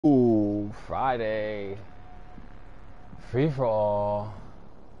Friday. Free for all.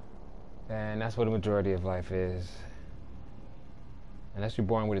 And that's what the majority of life is. Unless you're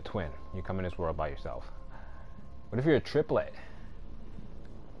born with a twin. You come in this world by yourself. What if you're a triplet?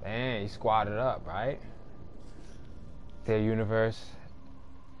 Man, you squatted up, right? Dear universe,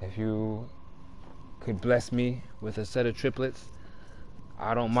 if you could bless me with a set of triplets,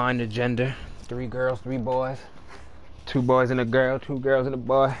 I don't mind the gender. 3 girls, 3 boys. 2 boys and a girl, 2 girls and a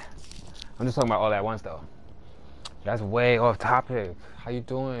boy. I'm just talking about all at once though. That's way off topic. How you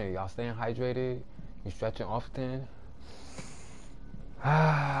doing? Y'all staying hydrated? You stretching often?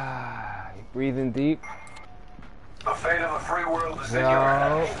 You breathing deep? The fate of a free world is in your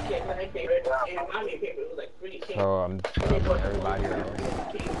hands. So I'm everybody else.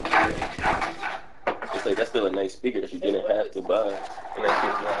 It's like that's still a nice speaker that you didn't have to buy.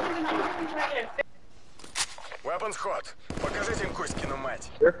 And Weapons hot. Покажите им Кузькину мать.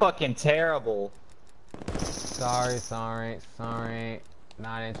 You're fucking terrible. Sorry.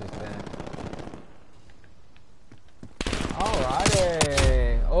 Not interested.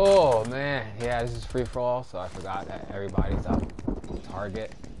 Alrighty. Oh man, yeah, this is free for all, so I forgot that everybody's up.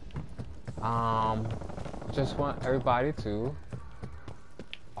 Target. Just want everybody to.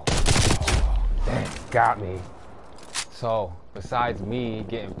 Dang, got me. So, besides me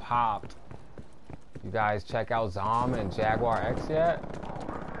getting popped, you guys check out ZOM and Jaguar X yet?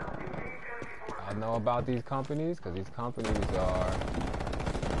 I know about these companies because these companies are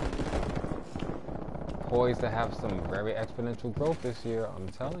poised to have some very exponential growth this year, I'm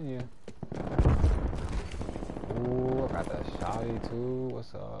telling you. Ooh, I got the shotty too.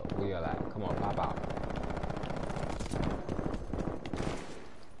 What's up? Where you at? Come on, pop out.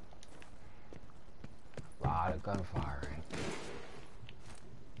 A lot of gunfiring.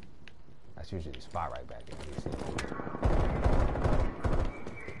 That's usually the spot right back in DC.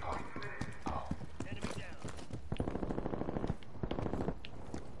 Oh.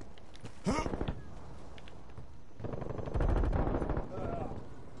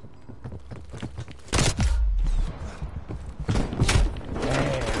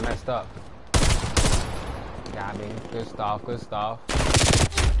 Up. Got me. Good stuff.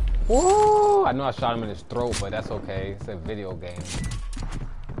 Woo! I know I shot him in his throat, but that's okay. It's a video game.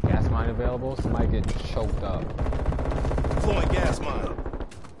 Gas mine available? Somebody get choked up. Flowing gas mine.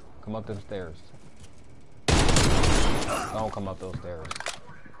 Come up them stairs. Don't come up those stairs.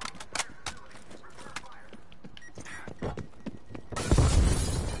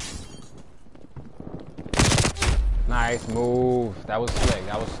 Nice move. That was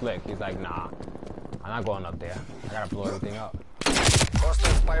slick. He's like, nah, I'm not going up there. I gotta blow everything up.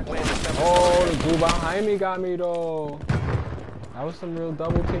 Oh, the dude behind me got me though. That was some real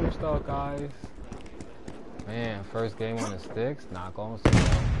double team stuff, guys. Man, first game on the sticks, not going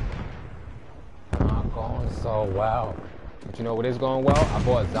so well. But you know what is going well? I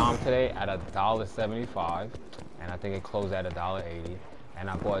bought ZOM today at $1.75, and I think it closed at $1.80. And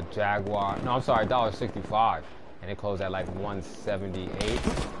I bought Jaguar. No, I'm sorry, $1.65. And it closed at like 178.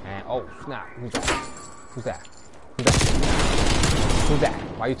 And oh snap! Who's that?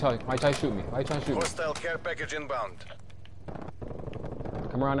 Why you trying to shoot me? Hostile care package inbound.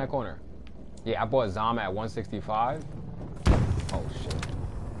 Come around that corner. Yeah, I bought ZOM at 165. Oh shit.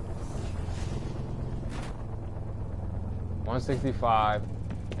 165,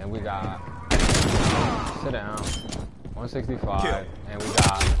 and we got. Sit down. 165, and we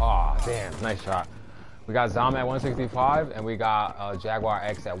got. Oh damn! Nice shot. We got ZOM at 165, and we got Jaguar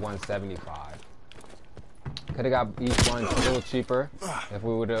X at 175. Could have got each one a little cheaper if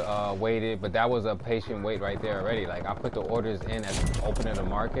we would have waited, but that was a patient wait right there already. Like, I put the orders in at the opening of the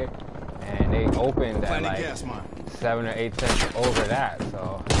market, and they opened at like 7 or 8 cents over that,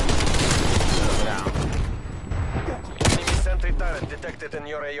 so. Down. Sentry turret detected in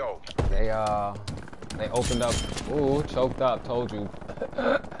your AO. They opened up. Ooh, choked up, told you.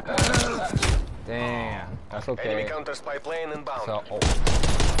 Damn, that's okay. Enemy counter spy plane inbound. So, oh.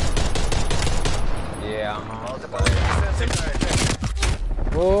 Yeah,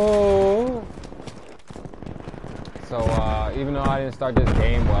 Whoa. So, even though I didn't start this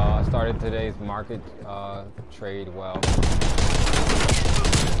game well, I started today's market trade well.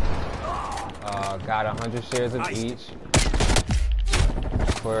 Got 100 shares of each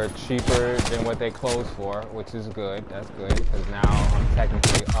for cheaper than what they closed for, which is good. That's good, because now I'm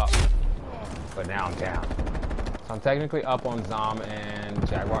technically up. But now I'm down. So I'm technically up on ZOM and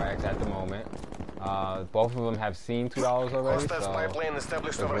Jaguar X at the moment. Both of them have seen $2 already, so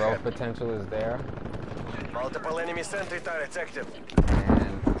the growth potential is there. Multiple enemy sentry turrets active.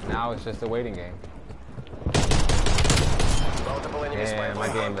 And now it's just a waiting game. Multiple enemy spy Yeah, my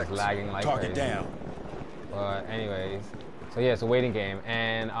plane game is contacts. lagging like Target crazy. down. But anyways, so yeah, it's a waiting game,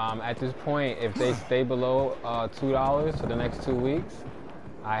 and at this point, if they stay below $2 for the next 2 weeks,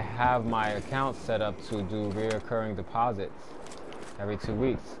 I have my account set up to do reoccurring deposits every 2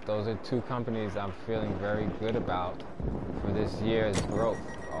 weeks. Those are two companies I'm feeling very good about for this year's growth.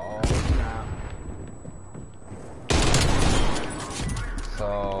 Oh snap!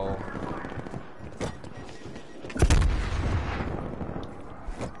 So.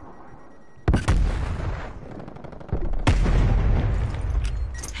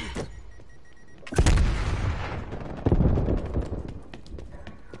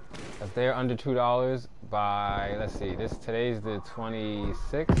 If they're under $2 by, let's see, today's the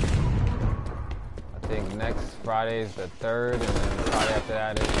 26th. I think next Friday is the 3rd, and then the Friday after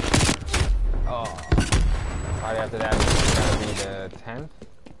that is, Friday after that is gonna be the 10th.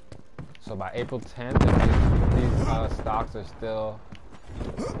 So by April 10th, if these stocks are still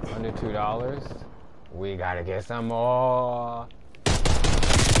under $2, we gotta get some more.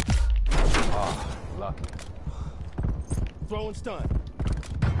 Oh, lucky. Throwing stun.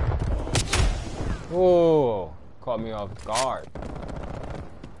 Ooh, caught me off guard.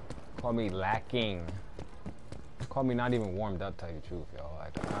 Caught me lacking. Caught me not even warmed up, tell you the truth, yo.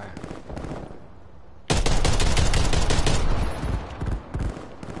 Like,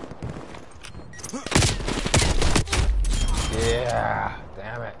 yeah,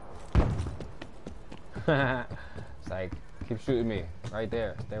 damn it. It's like, keep shooting me. Right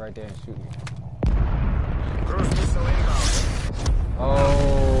there. Stay right there and shoot me. Cruise missile inbound. Oh.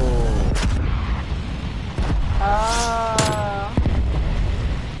 Ah.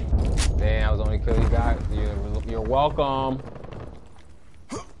 Damn, that was the only kill you got. You're welcome.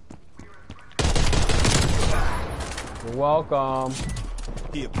 You're welcome.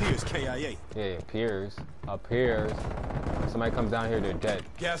 He appears KIA. Yeah, it appears. Appears. If somebody comes down here, they're dead.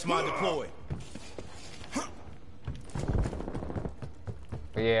 Gas mine deployed.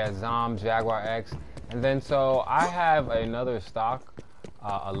 But yeah, ZOM JAGX. And then so I have another stock,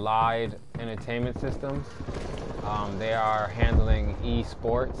 Allied Entertainment Systems. They are handling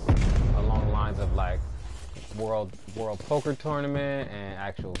esports along the lines of like World Poker Tournament and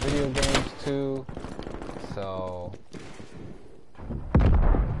actual video games too. So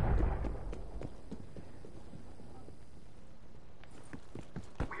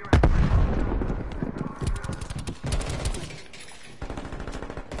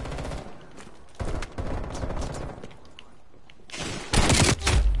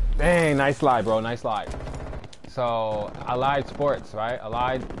dang, nice slide, bro. Nice slide. So, Allied Sports, right?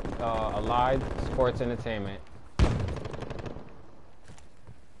 Allied Sports Entertainment.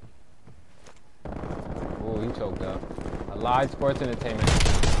 Ooh, he choked up. Allied Sports Entertainment.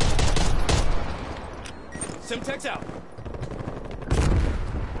 Simtex out.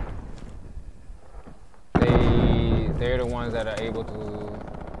 They're the ones that are able to.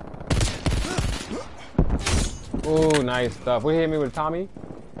 Ooh, nice stuff. What hit me with Tommy?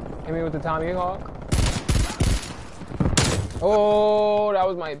 Hit me with the Tommy Hawk. Oh, that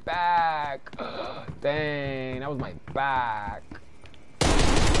was my back. Dang, that was my back.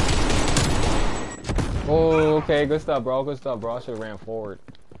 Oh, okay, good stuff, bro. Good stuff, bro. I should have ran forward.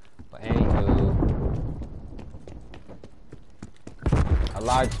 But anywho,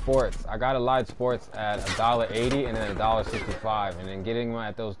 Allied Sports. I got Allied Sports at $1.80 and then $1.65, and then getting them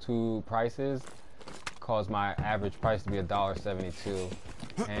at those two prices caused my average price to be $1.72.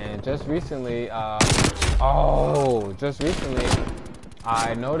 And just recently, I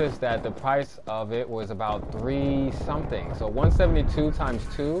noticed that the price of it was about 3 something. So 172 times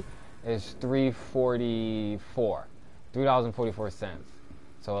 2 is $3.44, $3.44.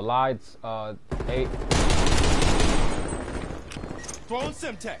 So Allied's 8. Throwing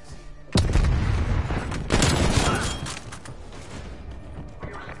Simtex.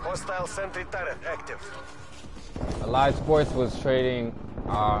 Hostile sentry turret active. Allied Sports was trading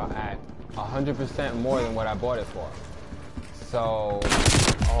at 100% more than what I bought it for. So,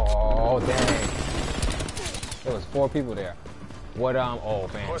 oh dang, there was 4 people there. What oh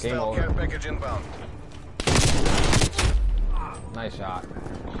man, game Hostile care over. package inbound. Nice shot.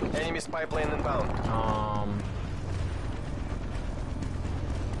 Enemy spy plane inbound.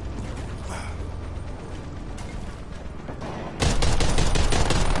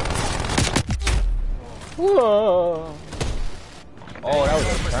 Whoa. Oh, that was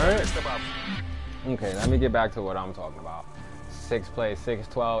a turn? Okay, let me get back to what I'm talking about. 6 plays, 6,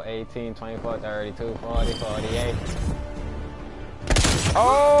 12, 18, 24, 32, 40, 48.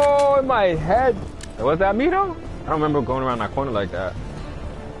 Oh, in my head. Was that me though? I don't remember going around that corner like that.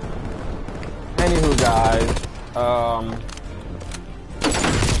 Anywho, guys,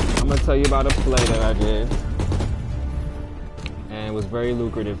 gonna tell you about a play that I did, and it was very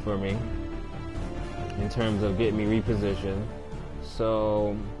lucrative for me in terms of getting me repositioned.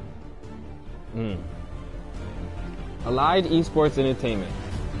 So, Allied Esports Entertainment.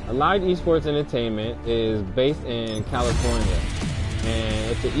 Allied Esports Entertainment is based in California,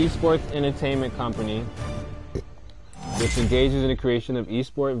 and it's an esports entertainment company which engages in the creation of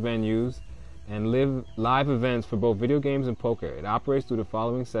esport venues and live events for both video games and poker. It operates through the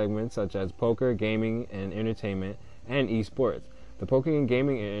following segments such as poker, gaming and entertainment, and esports. The poker and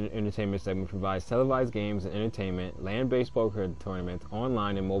gaming and entertainment segment provides televised games and entertainment, land-based poker tournaments,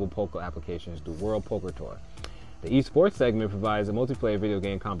 online and mobile poker applications through World Poker Tour. The esports segment provides a multiplayer video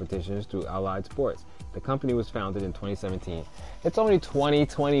game competitions through Allied Sports. The company was founded in 2017. It's only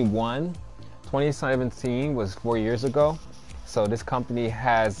 2021. 2017 was 4 years ago. So this company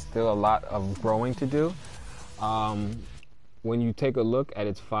has still a lot of growing to do. When you take a look at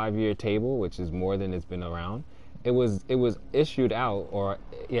its 5-year table, which is more than it's been around, it was issued out,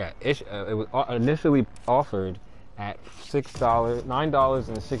 it was initially offered at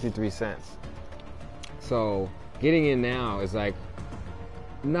 $9.63. So getting in now is like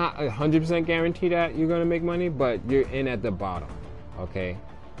not 100% guarantee that you're gonna make money, but you're in at the bottom. Okay,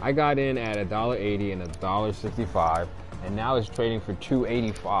 I got in at $1.80 and $1.65, and now it's trading for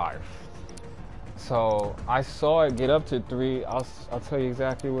 $2.85. So I saw it get up to $3. I'll tell you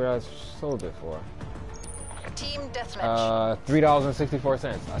exactly where I sold it for. Team deathmatch.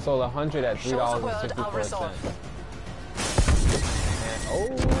 $3.64. I sold 100 at $3.64.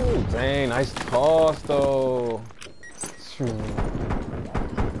 Oh, dang, nice toss though.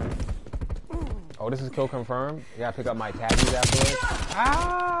 Oh, this is kill confirmed. You gotta pick up my tabbies afterwards.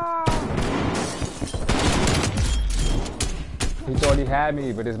 Ah! He thought he had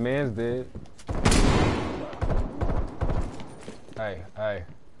me, but his mans did. Hey.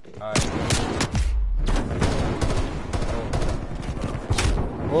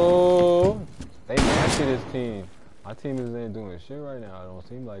 Oh, they nasty this team. My team isn't doing shit right now. It don't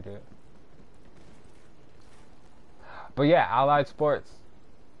seem like it. But yeah, Allied Sports.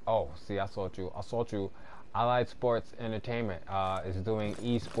 Oh, see, I saw you. Allied Sports Entertainment is doing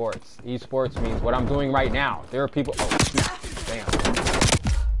esports. Esports means what I'm doing right now. There are people. Oh, damn.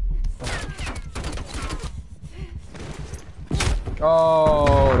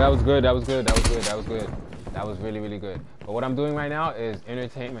 Oh, that was good. That was really, really good. But what I'm doing right now is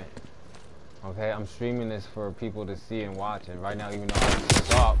entertainment. Okay, I'm streaming this for people to see and watch. And right now, even though I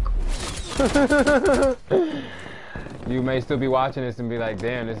suck, you may still be watching this and be like,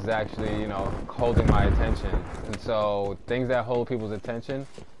 damn, this is actually, you know, holding my attention. And so things that hold people's attention.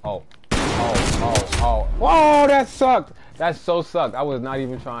 Oh, whoa, that sucked. That so sucked. I was not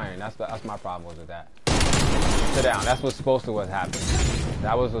even trying. That's my problem was with that. Sit down. That's what's supposed to happen.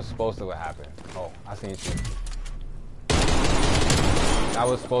 That was what's supposed to happen. Oh, I seen you. That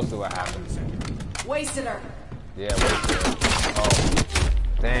was supposed to happen. Wasted her. Yeah, wasted her. Oh,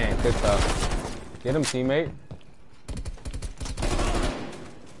 dang, good stuff. Get him, teammate.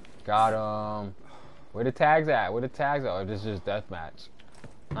 Got him. Where the tags at? Or this is just deathmatch.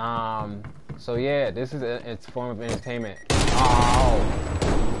 So yeah, this is its form of entertainment. Oh.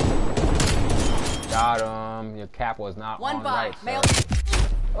 Got him. Your cap was not on right, sir.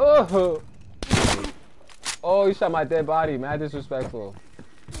 Oh. Oh, you shot my dead body. Mad disrespectful.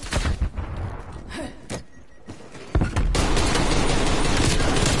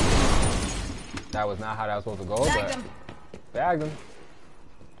 That was not how that was supposed to go, but bagged him.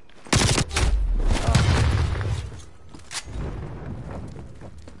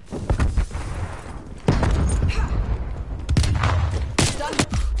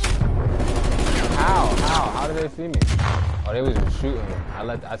 How did they see me? Oh, they was just shooting me.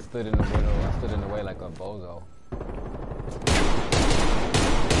 I stood in the window. I stood in the way like a bozo.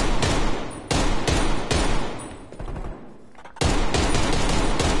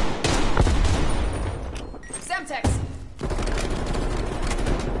 Semtex.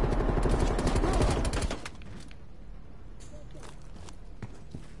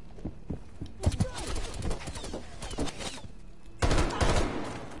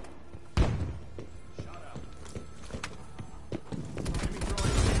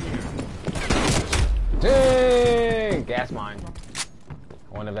 Dang! Gas mine.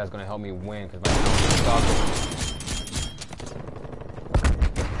 I wonder if that's gonna help me win, because right now I'm stuck.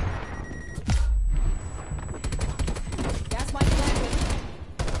 Gas mine planted.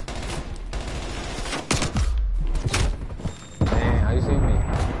 Dang, how you see me?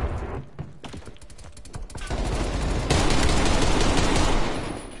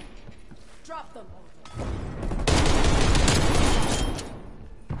 Drop them.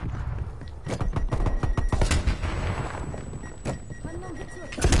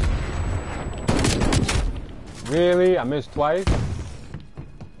 Really? I missed twice?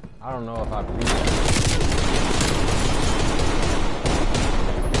 I don't know if I beat that.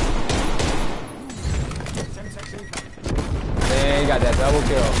 Man, he got that double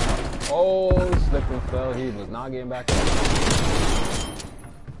kill. Oh, slipped and fell. He was not getting back up.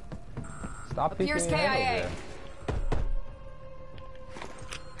 Stop peeking your head over there.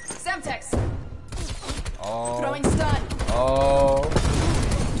 Semtex. Oh. Throwing stun. Oh.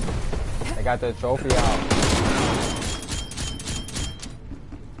 They got the trophy out.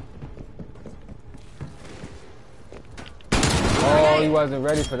 Oh, he wasn't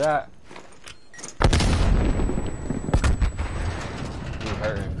ready for that. He was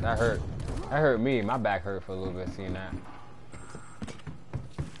hurting. That hurt. That hurt me. My back hurt for a little bit seeing that.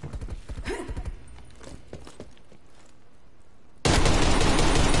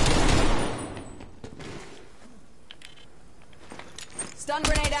 Stun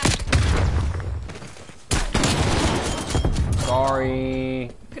grenade out.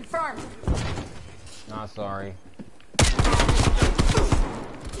 Sorry. Confirmed. Not sorry.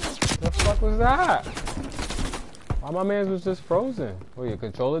 What the fuck was that? Why my man's was just frozen? Oh, your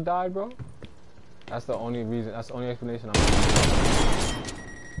controller died, bro? That's the only reason. That's the only explanation I'm gonna.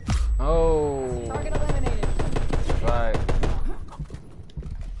 Oh. Target eliminated. Right.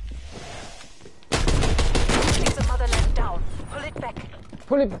 Piece of motherland down. Pull it back.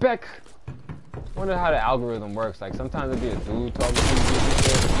 Pull it back. Wonder how the algorithm works. Like sometimes it'd be a dude talking to you,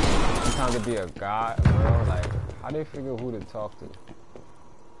 sometimes it'd be a guy, a girl. Like how they figure who to talk to?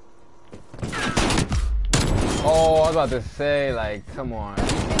 Oh, I was about to say, like, come on.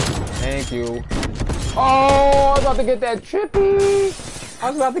 Thank you. Oh, I was about to get that trippy.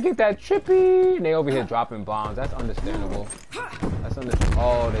 And they over here dropping bombs. That's understandable. That's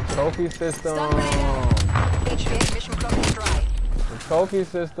Oh, the trophy system. HVA mission clock is dry. The trophy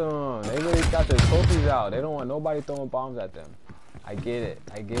system. They really got their trophies out. They don't want nobody throwing bombs at them. I get it.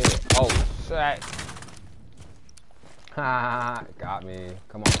 Oh, shit. Ha, got me.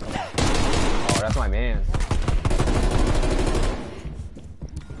 Come on. Oh, that's my man.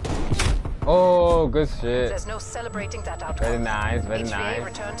 Oh, good shit. There's no celebrating that outcome. Very nice.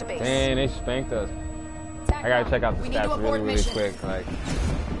 Return to base. Man, they spanked us. I gotta check out the stats really quick. Like,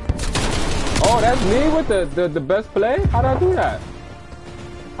 oh, that's me with the best play? How'd I do that?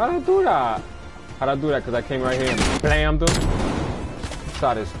 Because I came right here and blammed him.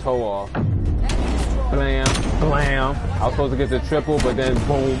 Shot his toe off. Blam. I was supposed to get the triple, but then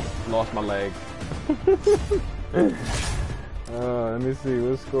boom, lost my leg. Let me see,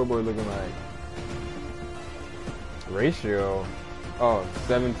 what's the scoreboard looking like? Ratio. Oh,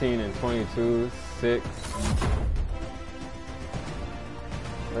 17 and 22, 6.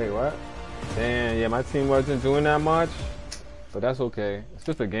 Wait, what? Damn, yeah, my team wasn't doing that much, but that's okay. It's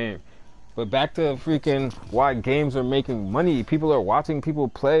just a game. But back to freaking why games are making money. People are watching people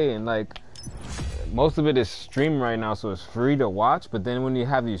play, and like, most of it is streamed right now, so it's free to watch. But then when you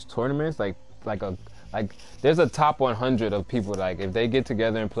have these tournaments, like there's a top 100 of people. Like if they get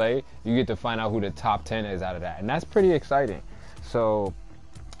together and play, you get to find out who the top 10 is out of that, and that's pretty exciting. So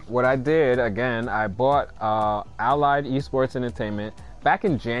what I did again, I bought Allied Esports Entertainment back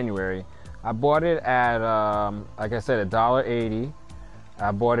in January. I bought it at like I said, $1.80.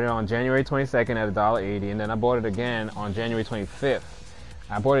 I bought it on January 22nd at $1.80, and then I bought it again on January 25th.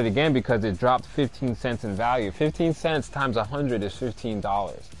 I bought it again because it dropped 15 cents in value. 15 cents times 100 is $15.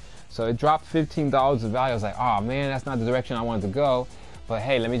 So it dropped $15 in value. I was like, oh man, that's not the direction I wanted to go. But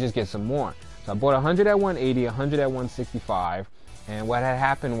hey, let me just get some more. So I bought 100 at 180, 100 at 165. And what had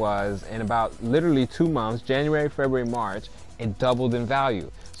happened was, in about literally 2 months, January, February, March, it doubled in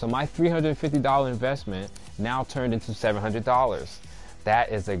value. So my $350 investment now turned into $700. That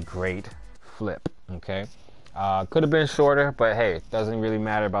is a great flip, okay? Could have been shorter, but hey, it doesn't really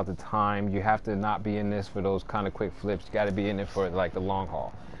matter about the time. You have to not be in this for those kind of quick flips. You got to be in it for like the long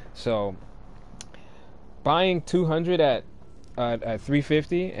haul. So buying 200 at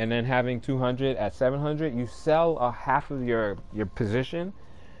 350 and then having 200 at 700, you sell a half of your position,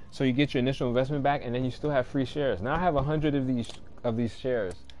 so you get your initial investment back, and then you still have free shares. Now I have 100 of these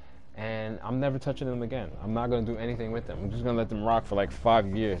shares, and I'm never touching them again. I'm not going to do anything with them. I'm just going to let them rock for like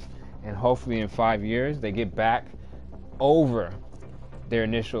 5 years. And hopefully in 5 years, they get back over their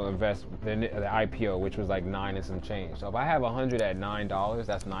initial investment, the IPO, which was like 9 and some change. So if I have 100 at $9,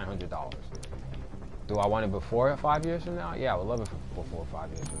 that's $900. Do I want it before 5 years from now? Yeah, I would love it before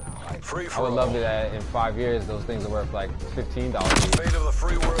 5 years from now. Like, I would love it that in 5 years, those things are worth like $15. The fate of the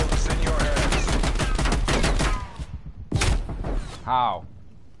free world is in your hands. How?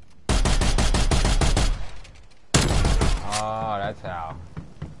 Oh, that's how.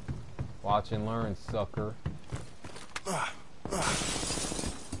 Watch and learn, sucker.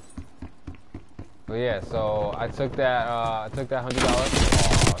 But yeah, so I took that $100.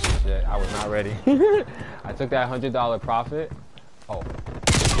 Oh shit, I was not ready. I took that $100 profit. Oh.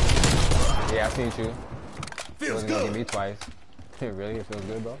 Yeah, I seen you. Feels wasn't gonna get me twice. Really? It feels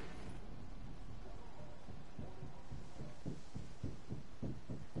good, bro?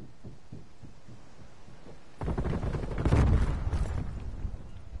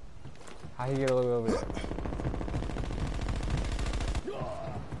 How you get a little over there?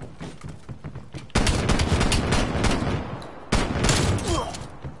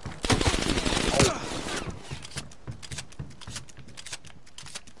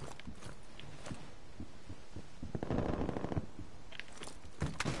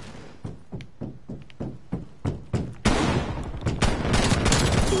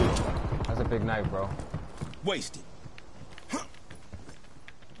 That's a big knife, bro. Wasted.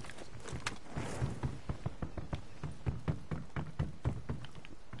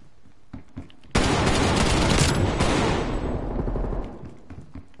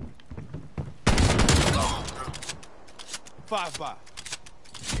 Five by.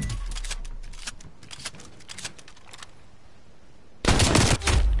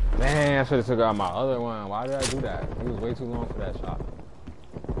 Man, I should have took out my other one. Why did I do that? He was way too long for that shot.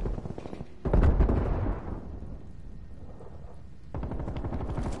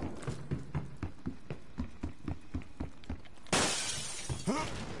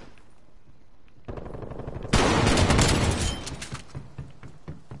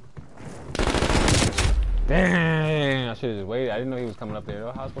 Dang, I should have just waited. I didn't know he was coming up there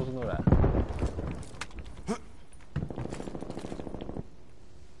though. How was I supposed to know that?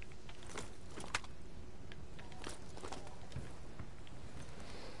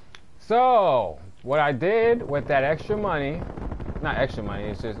 So, what I did with that extra money, not extra money,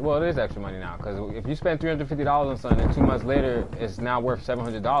 it's just, well, it is extra money now, because if you spend $350 on something and 2 months later it's now worth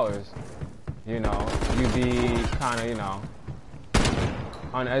 $700, you know, you'd be kind of, you know,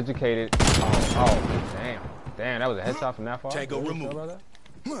 uneducated. Oh, damn. Damn, that was a headshot from that far. Tango Really? removed.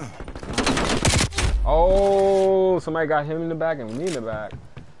 Oh, somebody got him in the back and me in the back.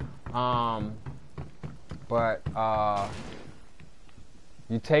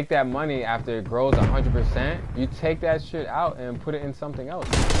 You take that money after it grows 100%, you take that shit out and put it in something else.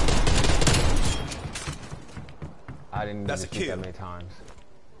 I didn't need to shoot that many times.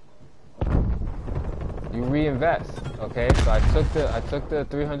 You reinvest, okay? So I took the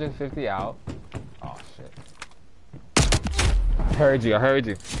 350 out. Oh shit. I heard you.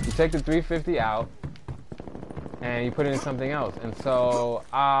 You take the 350 out and you put it in something else. And so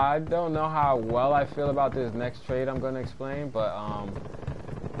I don't know how well I feel about this next trade I'm gonna explain, but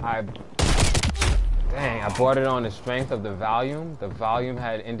I bought it on the strength of the volume. The volume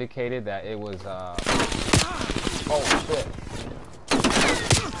had indicated that it was oh shit.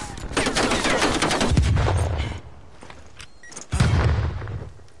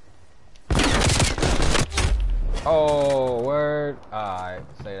 Oh, word. Alright,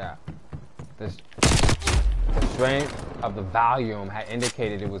 say that. The strength of the volume had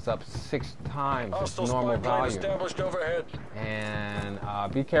indicated it was up 6 times its normal volume. And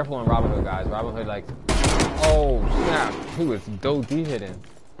be careful on Robinhood, guys. Robinhood likes... Oh, snap. He was D hitting.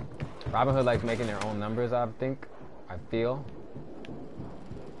 Robinhood likes making their own numbers, I think. I feel.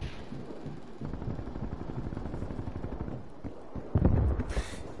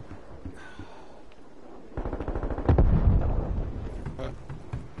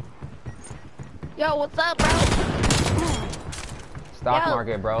 Yo, what's up, bro? Stock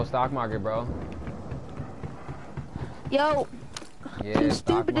market, bro. Yo. Yeah, Too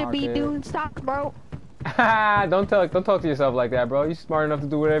stupid to be doing stocks, bro. Don't talk to yourself like that, bro. You smart enough to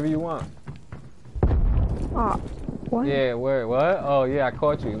do whatever you want. Oh, what? Yeah, where? What? Oh, yeah, I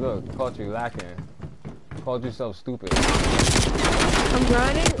caught you. Look, caught you lacking. Called yourself stupid. I'm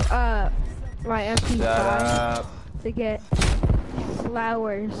grinding my MP5 to get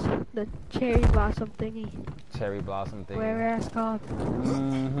flowers, the cherry blossom thingy. Whatever that's called.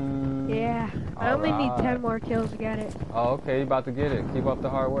 Yeah. I only need 10 more kills to get it. Oh, okay, you about to get it. Keep up the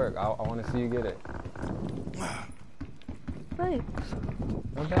hard work. I want to see you get it. Thanks.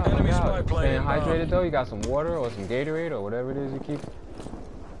 No doubt. Staying hydrated though? You got some water or some Gatorade or whatever it is you keep?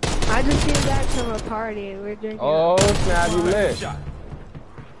 I just came back from a party and we're drinking. Oh, snap, you lit.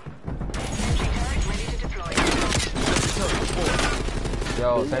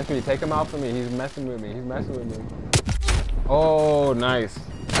 Yo, Sentry, take him out for me. He's messing with me. Oh, nice.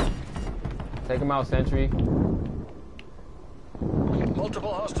 Take him out, Sentry.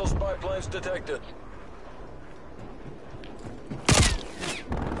 Multiple hostile spy planes detected.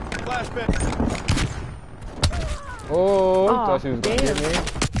 Flashback. Oh, Aw, thought she was gonna damn. get me.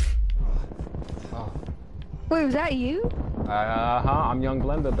 Oh. Wait, was that you? I'm Young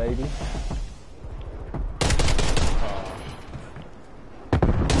Blender, baby.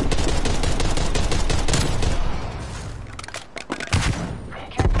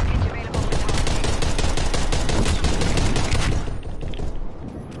 Care package available for tasking.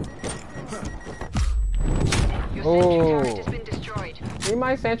 Your sentry turret has been destroyed. Leave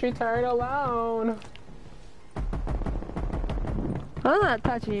my sentry turret alone. I'm not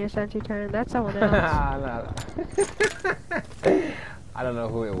touching your sentry turret. That's someone else. Nah. I don't know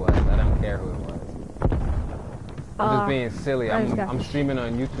who it was. I don't care who it was. I'm just being silly. I'm streaming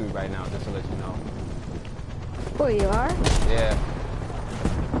on YouTube right now, just to let you know. Oh, you are? Yeah.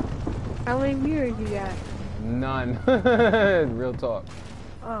 How many viewers you got? None. Real talk.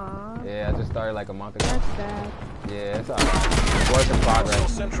 Aw. Yeah, I just started like a month ago. That's sad. Yeah, it's alright. Work in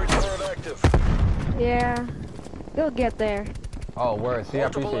progress. Sentry turret active. Yeah. You'll get there. Oh, word. See, I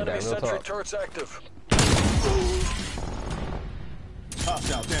Multiple appreciate enemy that. Real sentry talk. turrets active.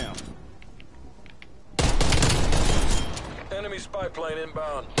 Hostile down. Enemy spy plane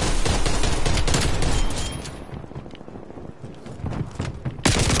inbound.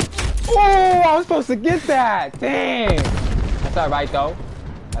 Oh, I was supposed to get that. Dang. That's alright though.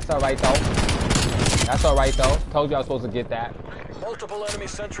 That's alright though. That's alright though. Told you I was supposed to get that. Multiple enemy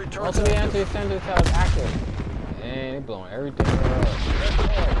sentry turrets Multiple active. anti-sender cells active. And they blowing everything up.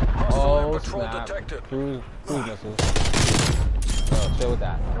 Hostile air Oh patrol snap. detected. Cruise missiles. Oh, chill with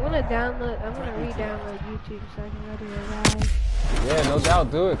that. I'm gonna re-download YouTube so I can go to your live. Yeah, no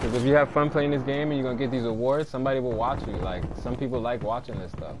doubt, do it. Because if you have fun playing this game and you're gonna get these awards, somebody will watch you. Like, some people like watching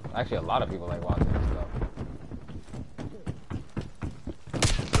this stuff. Actually, a lot of people like watching this stuff.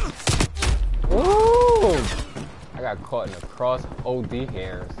 Ooh! I got caught in the cross OD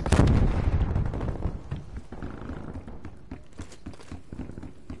hairs.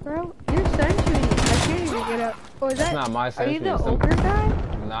 Bro, your sentry. I can't even get up. Oh, is That's that? not my Are sentry. you the it's ogre guy?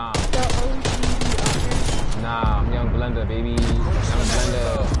 Nah. The OG Nah, I'm Young Blender, baby. Young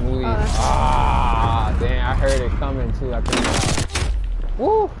Blender, smoothie. that's Ah, damn, I heard it coming too. I couldn't get out.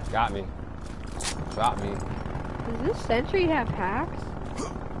 Woo! Got me. Got me. Does this sentry have hacks?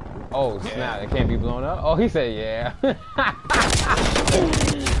 Oh, snap. It can't be blown up? Oh, he said yeah.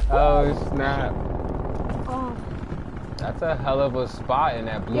 Oh, snap. Oh. That's a hell of a spot in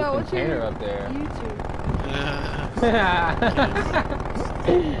that blue Yo, what's container your up there. YouTube?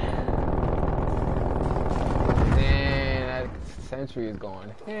 Man, that sentry is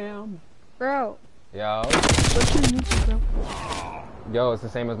going ham. Bro, Yo. what's your YouTube, bro? Yo, it's the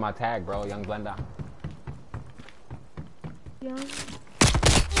same as my tag, bro. Young Blender.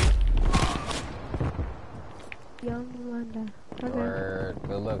 Young Wanda. Okay. Word.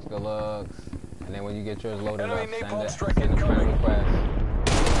 Good looks, good looks. And then when you get yours loaded Enemy up, napalm send strike a friend incoming. request.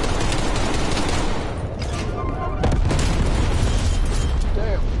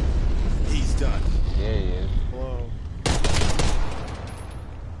 Damn. He's done. Yeah, he is. Whoa.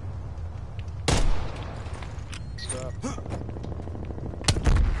 Stop.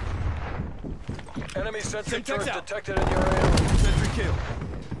 Enemy sentry Semtex turret out. detected in your area. Sentry kill.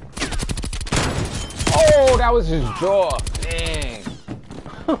 Oh, that was his jaw. Dang.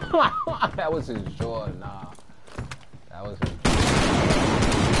 That was his jaw. Nah. That was his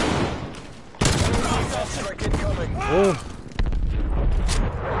Napalm strike incoming. Oof.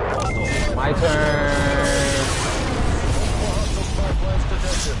 My turn. Hostile spy planes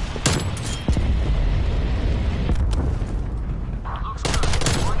detected.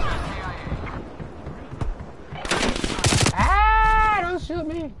 Ah, don't shoot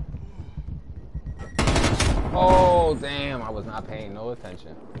me. Oh, damn. I was not paying no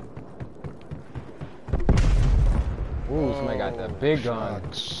attention. Ooh, somebody got the big gun.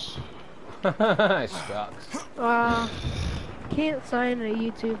 Shucks. Can't sign a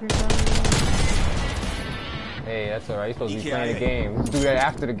YouTube or something. Hey, that's alright. You're supposed to be playing the game. Let's do that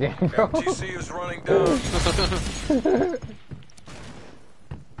after the game, bro. MTC is running down.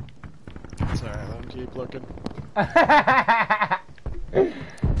 It's alright, let him keep looking.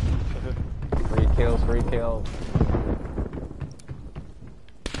 Free kills, free kills.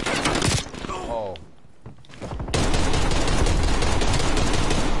 Oh.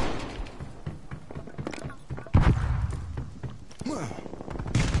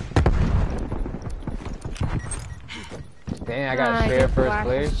 Dang, I gotta share first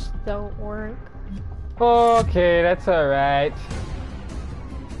place. Don't work. Okay, that's alright.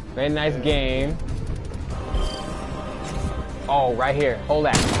 Very nice game. Oh, right here. Hold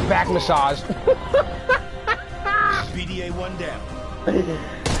that. Back massage. BDA one down.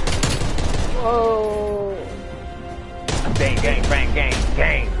 Oh. Gang, gang, bang, gang,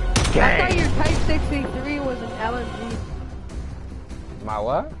 gang, I gang. thought your Type 63 was an LMG. My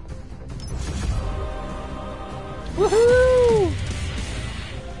what? Woohoo!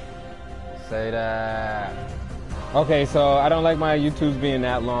 Say that. Okay, so I don't like my YouTubes being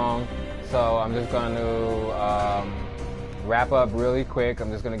that long, so I'm just going to wrap up really quick. I'm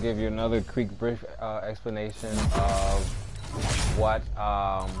just going to give you another quick brief explanation of what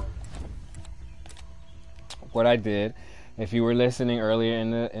I did. If you were listening earlier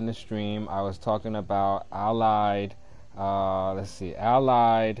in the stream, I was talking about Allied.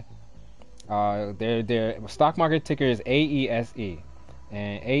 Allied. Their stock market ticker is AESE,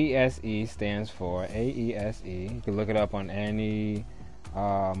 and AESE stands for AESE. You can look it up on any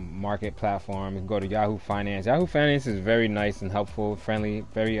market platform. You can go to Yahoo Finance. Yahoo Finance is very nice and helpful, friendly,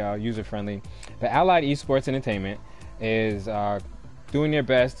 very user friendly. But Allied Esports Entertainment is doing their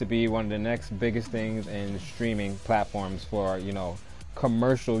best to be one of the next biggest things in streaming platforms for, you know,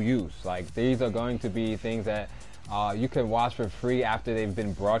 commercial use. Like, these are going to be things that you can watch for free after they've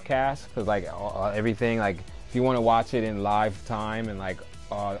been broadcast, because like everything, like if you want to watch it in live time and like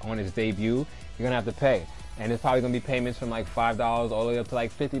on its debut, you're gonna have to pay, and it's probably gonna be payments from like $5 all the way up to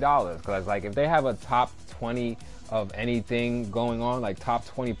like $50, because like if they have a top 20 of anything going on, like top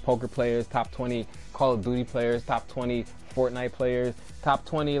 20 poker players, top 20 Call of Duty players, top 20 Fortnite players, top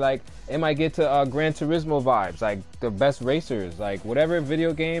 20, like it might get to Gran Turismo vibes, like the best racers, like whatever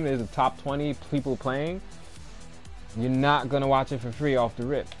video game is the top 20 people playing, you're not gonna watch it for free off the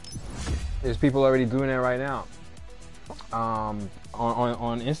rip. There's people already doing that right now on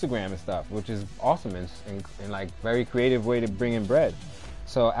Instagram and stuff, which is awesome and like very creative way to bring in bread.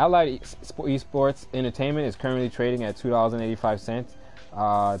 So Allied Esports Entertainment is currently trading at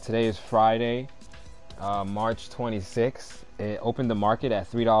 $2.85. Today is Friday, March 26th. It opened the market at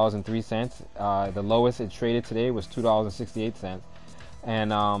 $3.03. The lowest it traded today was $2.68.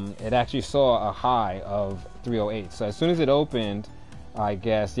 And it actually saw a high of 308. So as soon as it opened, I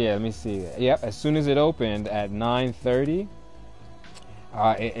guess, yeah, let me see. Yep, as soon as it opened at 9:30,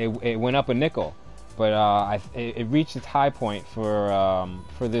 it went up a nickel. But it reached its high point for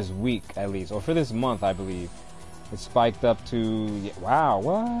this week at least, or for this month, I believe. It spiked up to, wow,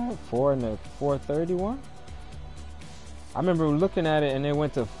 what? 431? I remember looking at it and it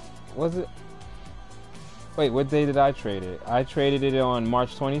went to, was it? Wait, what day did I trade it? I traded it on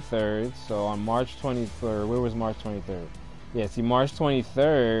March 23rd. So on March 23rd, where was March 23rd? Yeah, see, March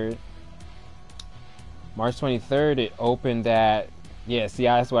 23rd, it opened at, yeah, see,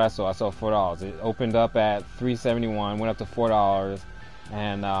 that's what I saw. I saw $4. It opened up at $3.71, went up to $4,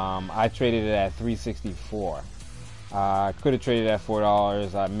 and I traded it at $3.64. I could have traded at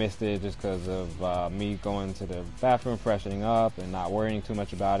 $4. I missed it just because of me going to the bathroom, freshening up, and not worrying too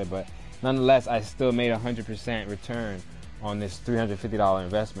much about it. But nonetheless, I still made 100% return on this $350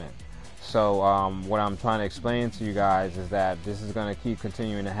 investment. So what I'm trying to explain to you guys is that this is going to keep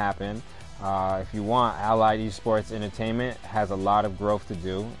continuing to happen. If you want, Allied Esports Entertainment has a lot of growth to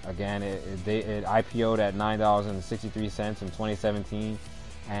do. Again, it IPO'd at $9.63 in 2017,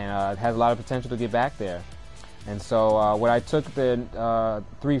 and it has a lot of potential to get back there. And so when I took the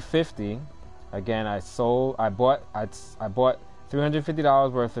 $350, again, I bought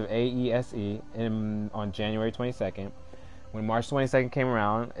 $350 worth of AESE on January 22nd. When March 22nd came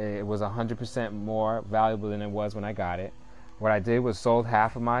around, it was 100% more valuable than it was when I got it. What I did was sold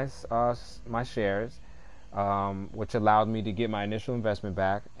half of my shares, which allowed me to get my initial investment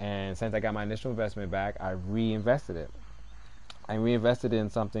back. And since I got my initial investment back, I reinvested it. I reinvested in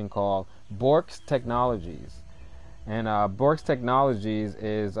something called Borks Technologies. And Borks Technologies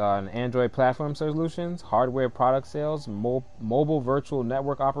is an Android platform solutions, hardware product sales, mobile virtual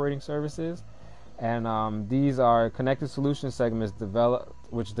network operating services. And these are connected solution segments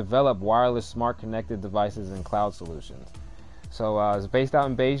which develop wireless smart connected devices and cloud solutions. So it's based out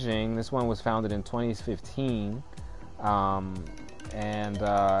in Beijing. This one was founded in 2015 and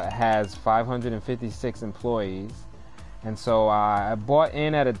has 556 employees. And so I bought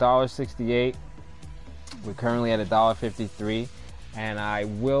in at $1.68. We're currently at $1.53. And I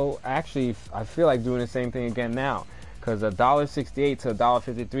feel like doing the same thing again now. Because $1.68 to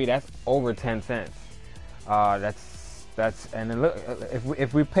 $1.53, that's over 10 cents. And look,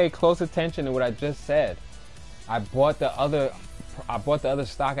 if we pay close attention to what I just said, I bought the other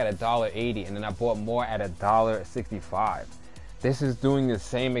stock at $1.80, and then I bought more at $1.65. This is doing the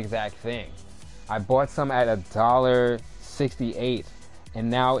same exact thing. I bought some at $1.68, and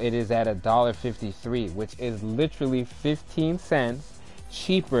now it is at $1.53, which is literally 15 cents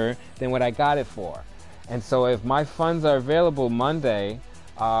cheaper than what I got it for. And so if my funds are available Monday,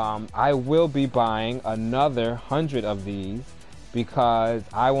 I will be buying another 100 of these because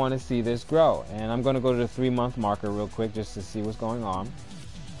I want to see this grow. And I'm going to go to the 3-month marker real quick just to see what's going on.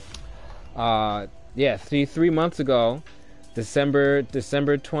 Yeah, three months ago, December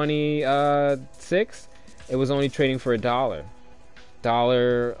 26th, it was only trading for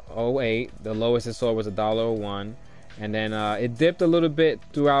 $1.08. The lowest it saw was $1.01, and then it dipped a little bit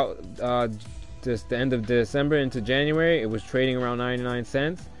throughout just the end of December into January. It was trading around 99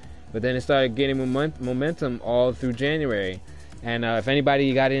 cents, but then it started getting momentum all through January. And if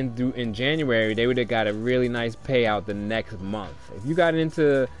anybody got in January, they would have got a really nice payout the next month. If you got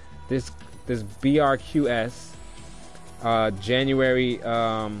into this BRQS January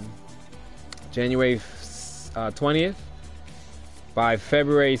 20th, by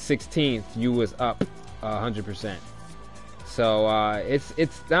February 16th you was up 100%. So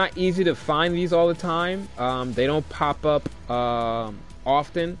it's not easy to find these all the time. They don't pop up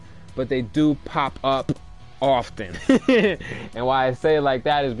often, but they do pop up often. And why I say it like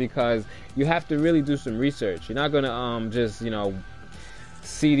that is because you have to really do some research. You're not gonna just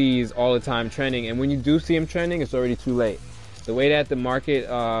see these all the time trending, and when you do see them trending, it's already too late. The way that the market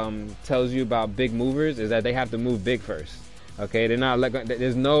tells you about big movers is that they have to move big first. Okay, they're not like,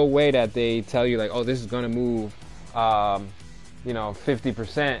 there's no way that they tell you like, oh, this is gonna move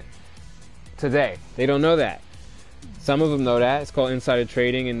 50% today. They don't know that. Some of them know that. It's called insider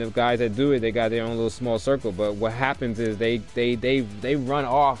trading, and the guys that do it, they got their own little small circle. But what happens is they run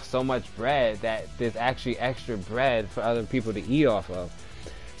off so much bread that there's actually extra bread for other people to eat off of.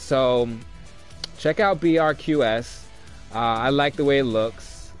 So check out BRQS. I like the way it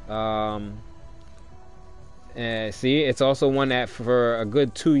looks. See, it's also one that for a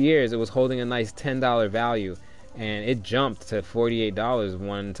good 2 years it was holding a nice $10 value, and it jumped to $48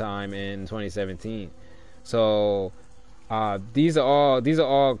 one time in 2017. So these are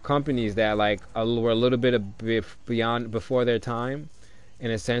all companies that were a little bit before their time,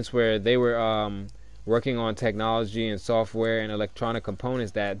 in a sense where they were working on technology and software and electronic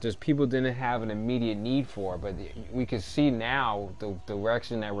components that just people didn't have an immediate need for. But we can see now the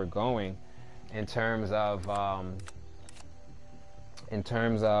direction that we're going in terms of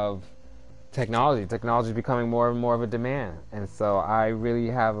technology becoming more and more of a demand. And so I really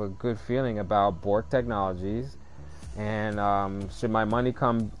have a good feeling about Bork Technologies. And should my money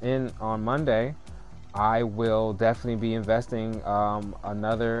come in on Monday, I will definitely be investing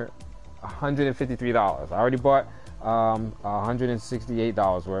another $153. I already bought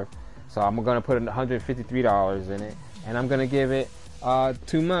 $168 worth, so I'm gonna put $153 in it, and I'm gonna give it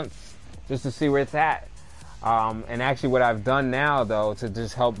 2 months just to see where it's at. And actually what I've done now, though, to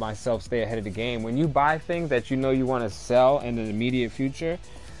just help myself stay ahead of the game, when you buy things that you know you want to sell in the immediate future,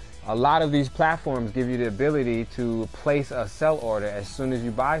 a lot of these platforms give you the ability to place a sell order as soon as you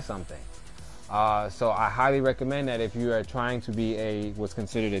buy something. So I highly recommend that if you are trying to be what's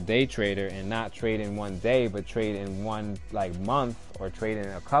considered a day trader and not trade in one day, but trade in one month or trade in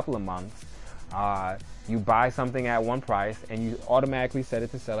a couple of months, you buy something at one price and you automatically set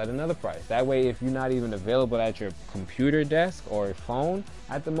it to sell at another price. That way, if you're not even available at your computer desk or phone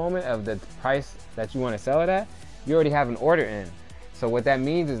at the moment of the price that you want to sell it at, you already have an order in. So what that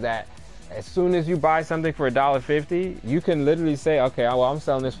means is that as soon as you buy something for $1.50, you can literally say, okay, well, I'm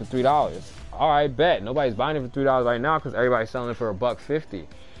selling this for $3. All right, bet. Nobody's buying it for $3 right now because everybody's selling it for $1.50.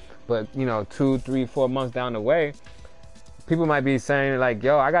 But 2, 3, 4 months down the way, people might be saying like,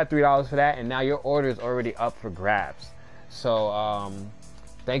 yo, I got $3 for that, and now your order is already up for grabs. So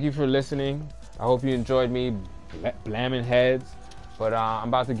thank you for listening. I hope you enjoyed me blamming heads. But I'm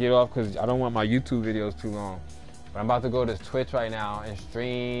about to get off because I don't want my YouTube videos too long. But I'm about to go to Twitch right now and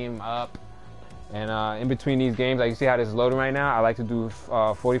stream up. And in between these games, like you see how this is loading right now, I like to do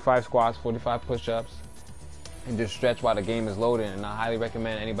 45 squats, 45 push-ups, and just stretch while the game is loading. And I highly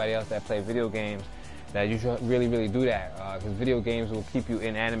recommend anybody else that plays video games that you should really, really do that, because video games will keep you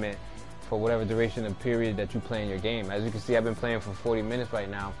inanimate for whatever duration of period that you play in your game. As you can see, I've been playing for 40 minutes right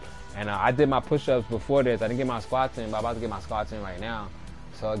now, and I did my push-ups before this. I didn't get my squats in, but I'm about to get my squats in right now.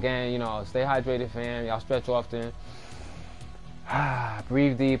 So again, stay hydrated, fam. Y'all stretch often.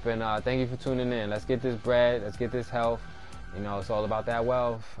 Breathe deep, and thank you for tuning in. Let's get this bread. Let's get this health. It's all about that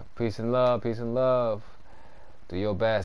wealth. Peace and love. Peace and love. Do your best.